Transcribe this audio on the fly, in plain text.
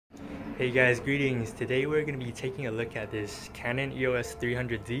Hey guys, greetings. Today we're going to be taking a look at this Canon EOS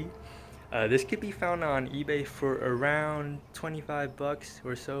 300D. This could be found on eBay for around 25 bucks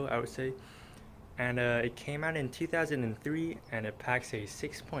or so, I would say. And it came out in 2003 and it packs a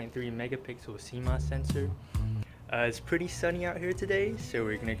 6.3 megapixel CMOS sensor. It's pretty sunny out here today, so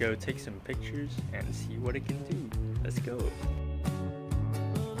we're going to go take some pictures and see what it can do. Let's go.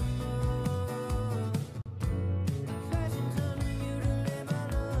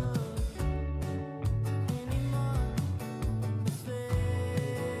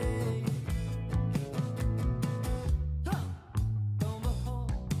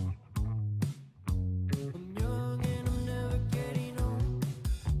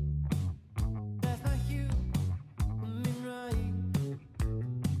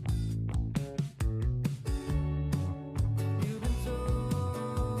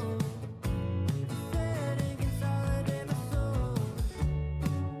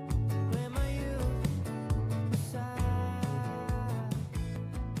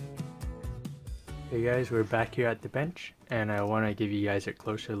 Hey guys, we're back here at the bench and I want to give you guys a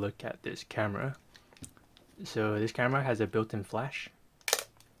closer look at this camera. So this camera has a built-in flash.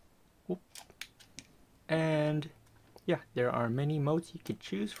 And yeah, there are many modes you could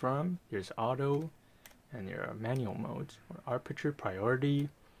choose from. There's auto and there are manual modes, or aperture, priority,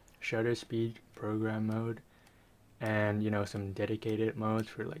 shutter speed, program mode, and some dedicated modes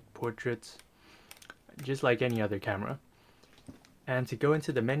for like portraits, just like any other camera. And to go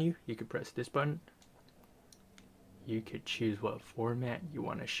into the menu, you could press this button. You could choose what format you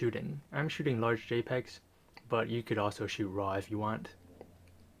want to shoot in. I'm shooting large JPEGs, but you could also shoot RAW if you want.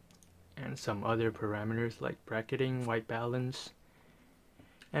 And some other parameters like bracketing, white balance.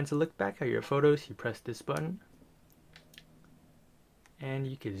 And to look back at your photos, you press this button. And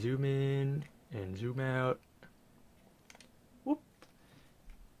you can zoom in and zoom out. Whoop.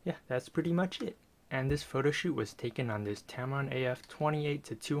 Yeah, that's pretty much it. And this photo shoot was taken on this Tamron AF 28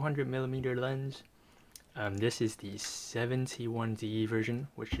 to 200mm lens. This is the 71D version,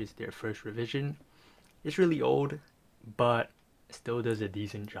 which is their first revision. It's really old, but still does a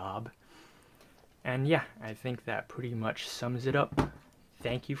decent job. And yeah, I think that pretty much sums it up.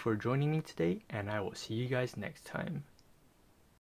 Thank you for joining me today, and I will see you guys next time.